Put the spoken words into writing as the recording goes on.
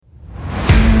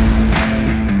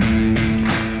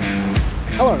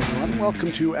Hello, everyone.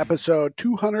 Welcome to episode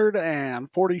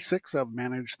 246 of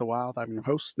Manage the Wild. I'm your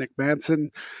host, Nick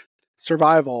Manson.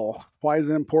 Survival. Why is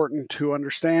it important to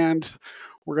understand?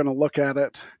 We're going to look at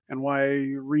it and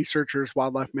why researchers,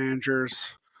 wildlife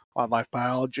managers, wildlife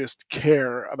biologists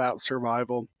care about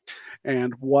survival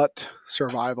and what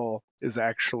survival is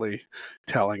actually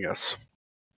telling us.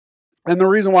 And the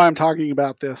reason why I'm talking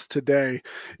about this today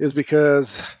is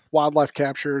because wildlife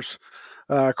captures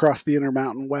across the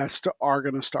Intermountain West are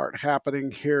going to start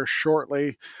happening here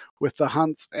shortly. With the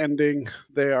hunts ending,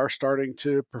 they are starting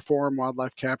to perform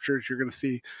wildlife captures. You're going to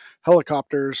see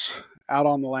helicopters out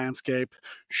on the landscape,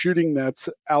 shooting nets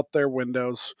out their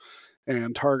windows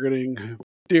and targeting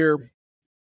deer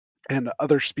and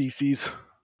other species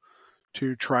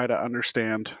to try to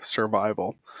understand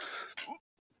survival.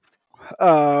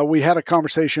 We had a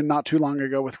conversation not too long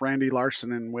ago with Randy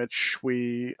Larson in which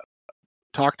we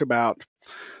talked about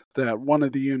that one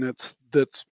of the units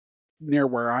that's near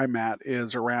where I'm at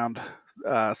is around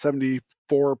 74%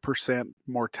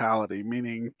 mortality,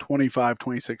 meaning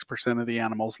 26% of the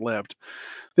animals lived.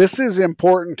 This is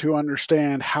important to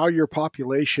understand how your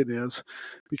population is,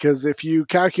 because if you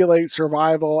calculate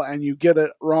survival and you get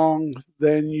it wrong,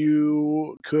 then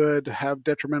you could have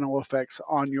detrimental effects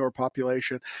on your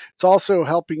population. It's also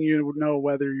helping you know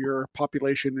whether your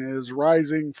population is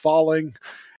rising, falling,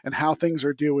 and how things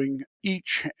are doing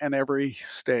each and every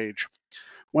stage.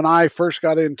 When I first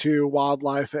got into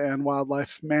wildlife and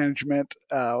wildlife management,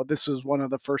 this was one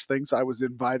of the first things I was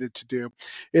invited to do.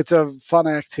 It's a fun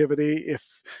activity.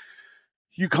 If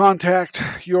you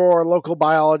contact your local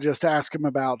biologist, ask him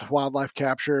about wildlife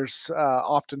captures.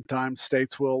 Oftentimes,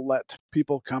 states will let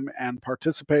people come and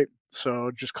participate.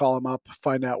 So just call them up,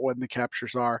 find out when the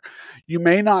captures are. You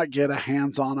may not get a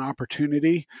hands-on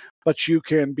opportunity, but you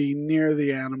can be near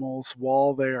the animals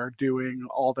while they are doing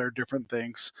all their different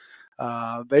things.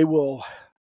 They will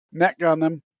net gun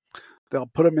them. They'll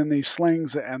put them in these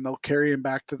slings and they'll carry them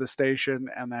back to the station.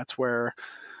 And that's where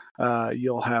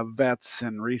you'll have vets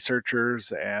and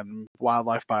researchers and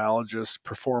wildlife biologists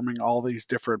performing all these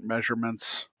different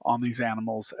measurements on these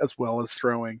animals, as well as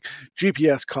throwing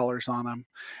GPS collars on them.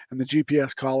 And the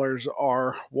GPS collars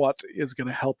are what is going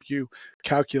to help you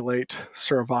calculate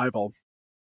survival,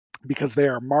 because they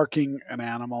are marking an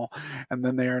animal and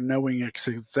then they are knowing its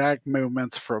exact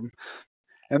movements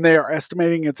and they are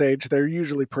estimating its age. They're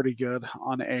usually pretty good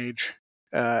on age.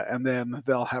 And then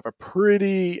they'll have a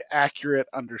pretty accurate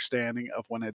understanding of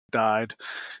when it died.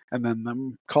 And then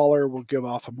the collar will give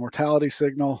off a mortality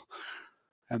signal.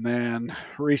 And then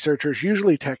researchers,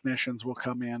 usually technicians, will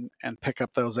come in and pick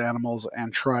up those animals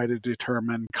and try to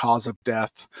determine cause of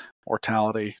death,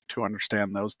 mortality, to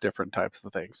understand those different types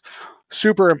of things.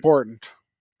 Super important.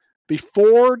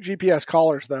 Before GPS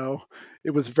collars, though,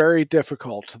 it was very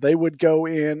difficult. They would go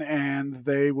in and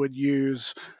they would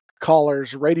use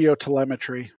collars, radio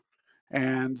telemetry,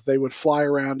 and they would fly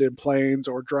around in planes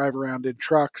or drive around in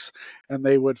trucks, and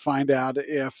they would find out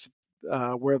if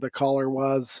where the collar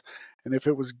was, and if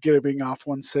it was giving off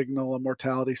one signal, a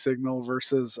mortality signal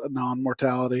versus a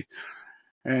non-mortality.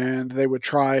 And they would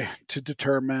try to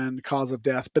determine cause of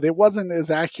death, but it wasn't as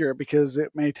accurate because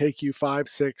it may take you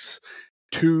 5-6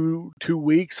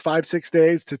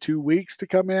 days to 2 weeks to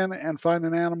come in and find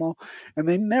an animal, and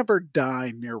they never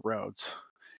die near roads.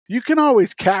 You can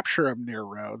always capture them near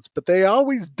roads, but they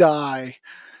always die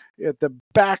at the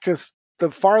backest, the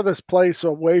farthest place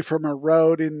away from a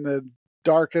road, in the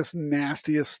darkest,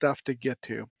 nastiest stuff to get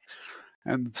to.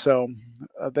 And so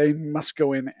they must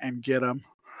go in and get them.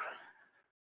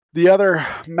 The other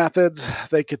methods,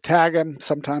 they could tag them.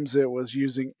 Sometimes it was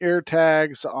using ear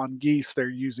tags. On geese, they're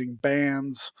using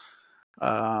bands,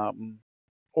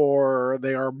 or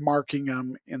they are marking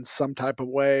them in some type of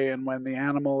way. And when the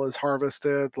animal is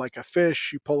harvested, like a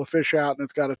fish, you pull a fish out and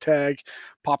it's got a tag,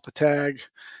 pop the tag,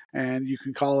 and you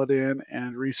can call it in,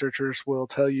 and researchers will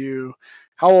tell you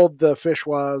how old the fish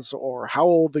was or how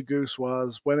old the goose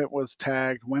was, when it was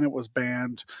tagged, when it was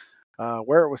banned,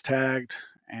 where it was tagged,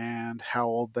 and how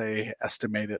old they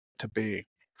estimate it to be.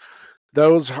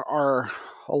 Those are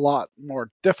a lot more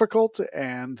difficult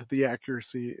and the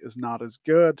accuracy is not as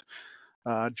good.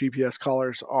 GPS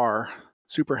collars are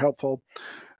super helpful,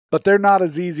 but they're not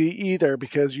as easy either,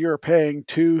 because you're paying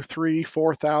 $2,000, $3,000,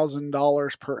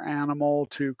 $4,000 per animal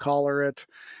to collar it.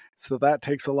 So that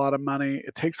takes a lot of money.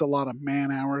 It takes a lot of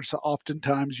man hours.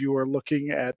 Oftentimes you are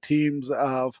looking at teams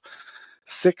of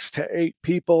 6 to 8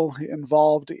 people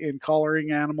involved in collaring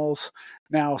animals.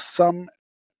 Now, some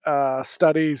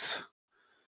studies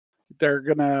They're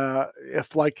gonna,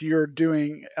 if like you're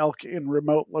doing elk in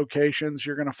remote locations,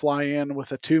 you're gonna fly in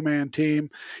with a 2-man team.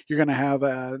 You're gonna have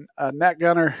a net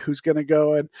gunner who's gonna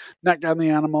go and net gun the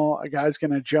animal. A guy's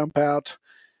gonna jump out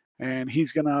and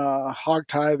he's gonna hog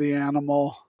tie the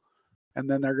animal, and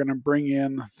then they're going to bring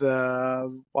in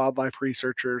the wildlife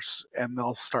researchers and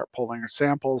they'll start pulling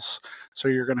samples. So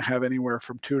you're going to have anywhere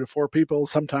from 2 to 4 people,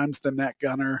 sometimes the net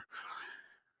gunner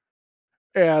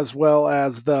as well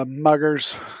as the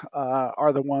muggers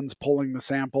are the ones pulling the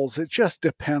samples. It just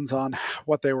depends on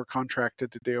what they were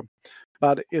contracted to do,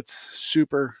 but it's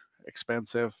super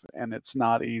expensive and it's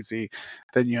not easy.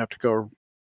 Then you have to go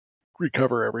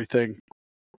recover everything.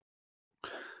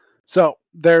 So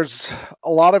there's a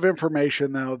lot of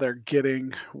information, though, they're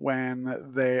getting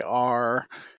when they are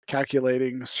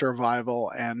calculating survival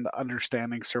and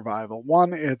understanding survival.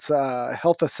 One, it's a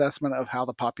health assessment of how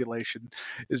the population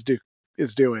is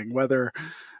doing, whether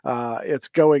it's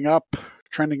going up,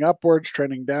 trending upwards,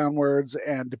 trending downwards,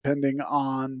 and depending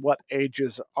on what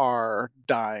ages are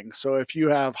dying. So if you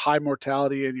have high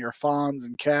mortality in your fawns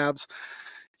and calves,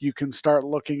 you can start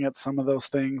looking at some of those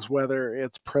things, whether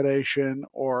it's predation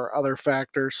or other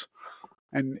factors,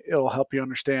 and it'll help you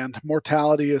understand.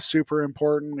 Mortality is super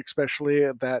important, especially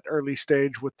at that early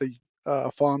stage with the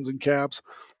fawns and calves.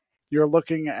 You're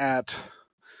looking at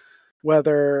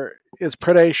whether is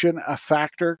predation a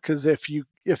factor, because if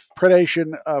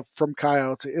predation from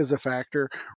coyotes is a factor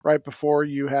right before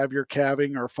you have your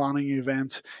calving or fawning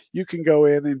events, you can go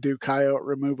in and do coyote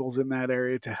removals in that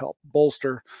area to help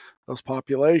bolster those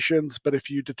populations. But if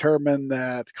you determine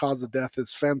that cause of death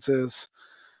is fences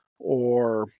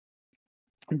or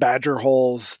badger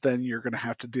holes, then you're going to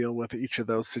have to deal with each of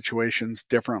those situations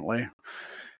differently.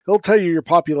 It'll tell you your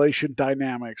population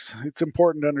dynamics. It's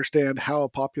important to understand how a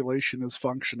population is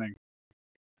functioning.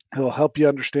 It'll help you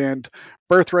understand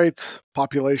birth rates,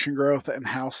 population growth, and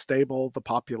how stable the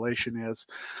population is.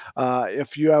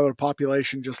 If you have a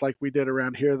population just like we did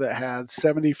around here that had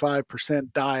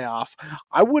 75% die off,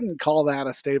 I wouldn't call that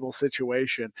a stable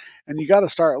situation. And you got to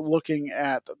start looking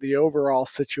at the overall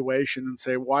situation and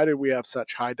say, why did we have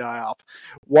such high die off?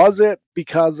 Was it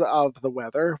because of the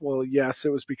weather? Well, yes,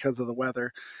 it was because of the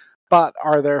weather. But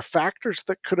are there factors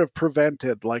that could have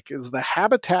prevented? Like, is the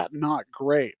habitat not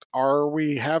great? Are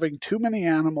we having too many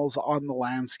animals on the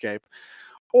landscape?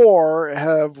 Or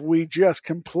have we just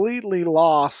completely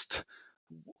lost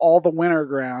all the winter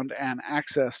ground and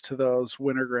access to those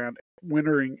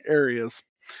wintering areas?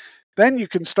 Then you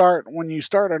can start, when you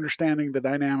start understanding the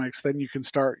dynamics, then you can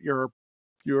start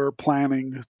your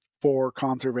planning for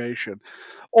conservation.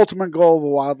 Ultimate goal of a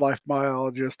wildlife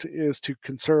biologist is to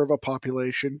conserve a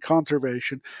population,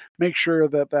 conservation, make sure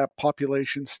that that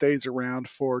population stays around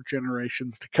for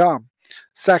generations to come.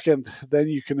 Second, then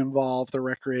you can involve the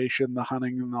recreation, the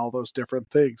hunting, and all those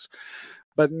different things.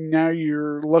 But now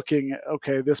you're looking at,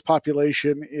 okay, this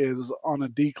population is on a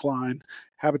decline,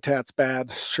 habitat's bad,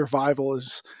 survival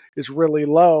is really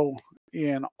low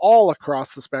in all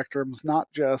across the spectrums, not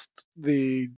just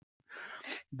the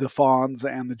fawns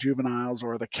and the juveniles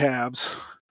or the calves.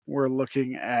 We're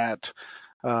looking at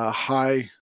high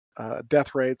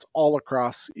death rates all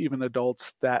across, even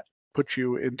adults. That puts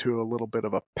you into a little bit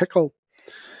of a pickle.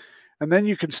 And then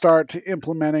you can start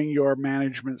implementing your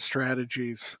management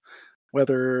strategies,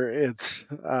 whether it's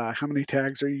how many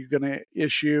tags are you going to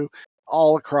issue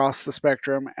all across the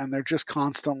spectrum, and they're just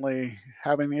constantly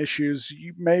having issues.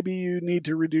 Maybe you need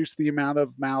to reduce the amount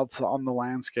of mouths on the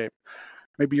landscape.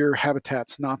 Maybe your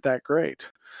habitat's not that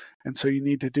great, and so you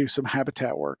need to do some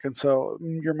habitat work. And so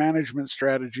your management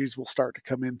strategies will start to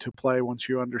come into play once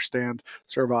you understand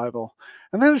survival.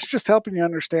 And then it's just helping you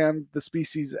understand the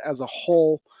species as a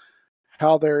whole,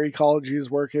 how their ecology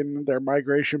is working, their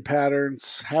migration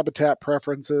patterns, habitat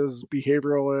preferences,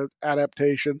 behavioral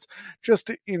adaptations,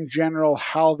 just in general,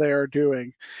 how they're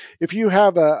doing. If you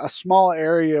have a small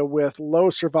area with low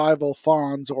survival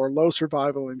fawns or low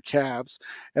survival in calves,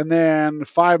 and then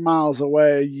 5 miles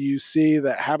away you see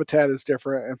that habitat is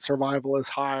different and survival is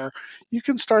higher, you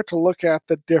can start to look at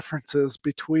the differences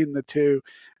between the two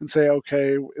and say,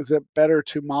 okay, is it better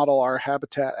to model our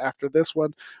habitat after this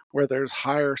one, where there's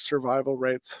higher survival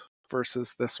rates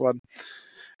versus this one?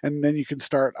 And then you can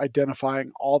start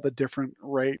identifying all the different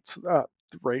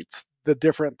the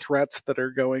different threats that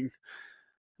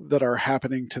are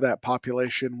happening to that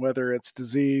population, whether it's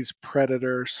disease,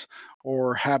 predators,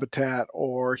 or habitat,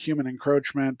 or human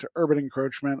encroachment, urban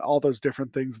encroachment, all those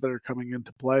different things that are coming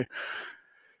into play.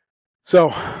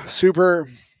 So super,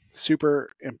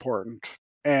 super important.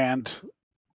 And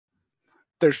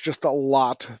there's just a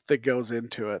lot that goes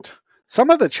into it. Some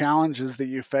of the challenges that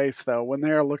you face, though, when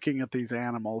they are looking at these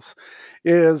animals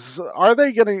is, are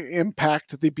they going to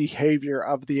impact the behavior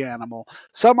of the animal?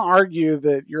 Some argue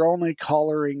that you're only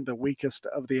collaring the weakest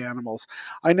of the animals.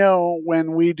 I know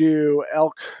when we do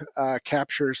elk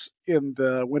captures in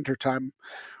the wintertime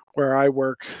where I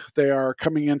work, they are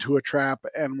coming into a trap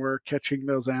and we're catching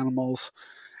those animals.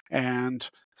 And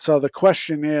so the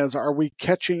question is, are we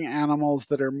catching animals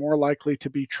that are more likely to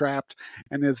be trapped?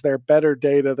 And is there better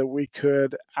data that we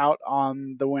could out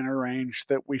on the winter range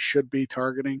that we should be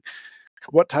targeting?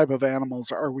 What type of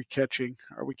animals are we catching?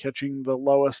 Are we catching the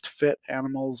lowest fit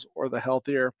animals or the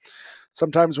healthier?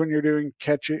 Sometimes when you're doing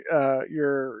catching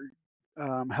your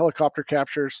helicopter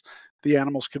captures, the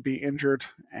animals could be injured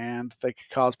and they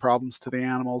could cause problems to the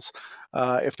animals.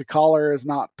 If the collar is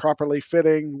not properly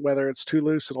fitting, whether it's too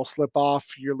loose, it'll slip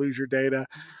off, you lose your data.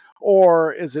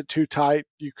 Or is it too tight?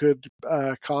 You could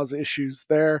cause issues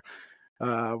there,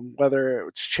 whether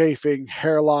it's chafing,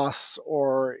 hair loss,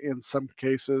 or in some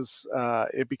cases,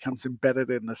 it becomes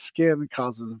embedded in the skin,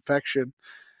 causes infection.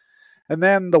 And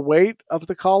then the weight of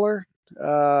the collar.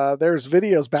 There's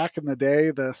videos back in the day,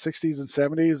 the 60s and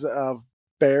 70s, of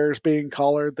bears being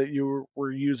collared that you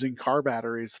were using car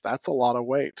batteries. That's a lot of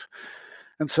weight.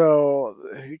 And so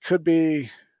it could be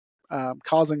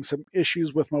causing some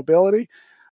issues with mobility.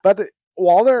 But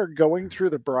while they're going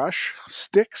through the brush,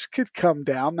 sticks could come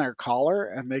down their collar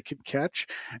and they could catch.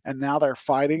 And now they're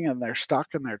fighting and they're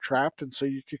stuck and they're trapped. And so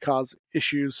you could cause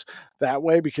issues that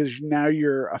way because now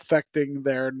you're affecting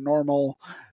their normal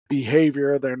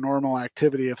behavior, their normal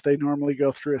activity. If they normally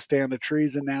go through a stand of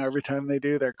trees and now every time they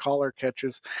do, their collar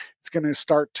catches, it's going to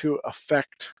start to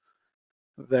affect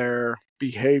their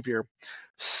behavior.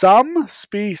 Some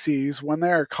species, when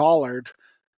they're collared,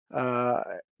 uh,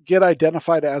 get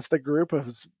identified as the group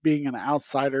as being an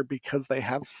outsider because they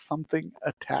have something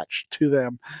attached to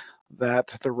them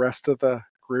that the rest of the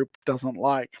group doesn't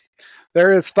like.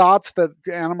 There is thoughts that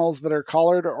animals that are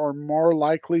collared are more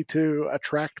likely to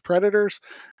attract predators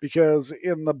because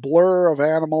in the blur of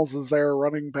animals as they're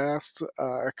running past,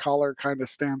 a collar kind of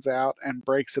stands out and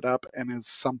breaks it up and is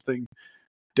something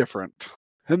different.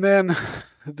 And then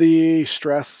the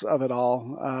stress of it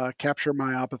all, capture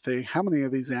myopathy. How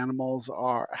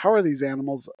are these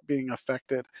animals being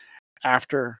affected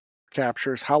after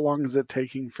captures? How long is it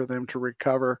taking for them to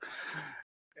recover?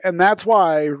 And that's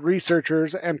why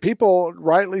researchers and people,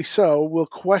 rightly so, will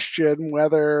question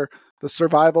whether the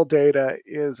survival data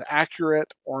is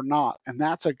accurate or not. And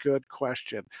that's a good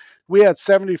question. We had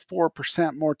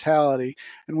 74% mortality,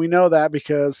 and we know that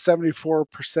because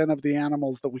 74% of the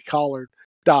animals that we collared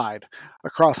died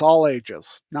across all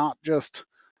ages, not just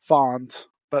fawns,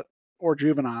 but or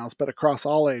juveniles, but across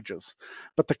all ages.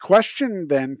 But the question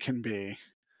then can be,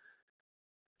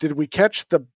 did we catch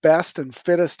the best and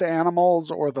fittest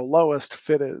animals or the lowest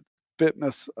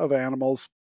fitness of animals?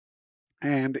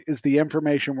 And is the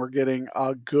information we're getting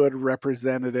a good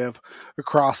representative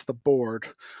across the board?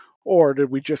 Or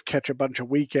did we just catch a bunch of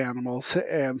weak animals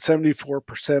and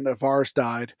 74% of ours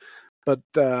died, but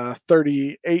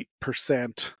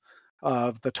 38%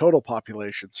 of the total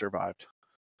population survived?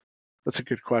 That's a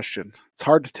good question. It's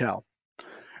hard to tell.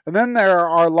 And then there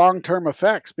are long term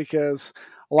effects because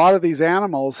a lot of these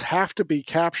animals have to be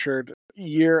captured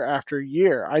year after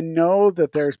year. I know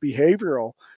that there's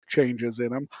behavioral changes in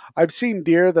them. I've seen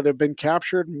deer that have been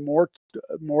captured more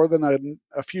than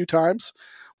a few times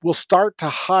will start to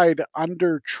hide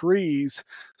under trees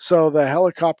so the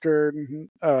helicopter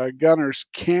gunners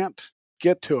can't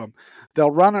get to them.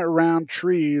 They'll run around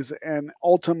trees and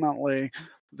ultimately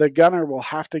the gunner will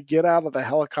have to get out of the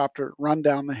helicopter, run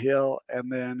down the hill,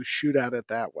 and then shoot at it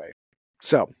that way.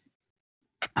 So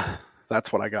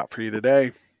that's what I got for you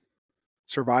today.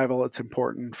 Survival, it's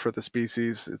important for the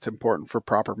species. It's important for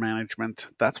proper management.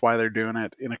 That's why they're doing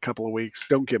it in a couple of weeks.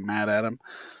 Don't get mad at them.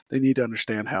 They need to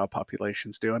understand how a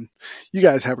population's doing. You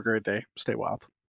guys have a great day. Stay wild.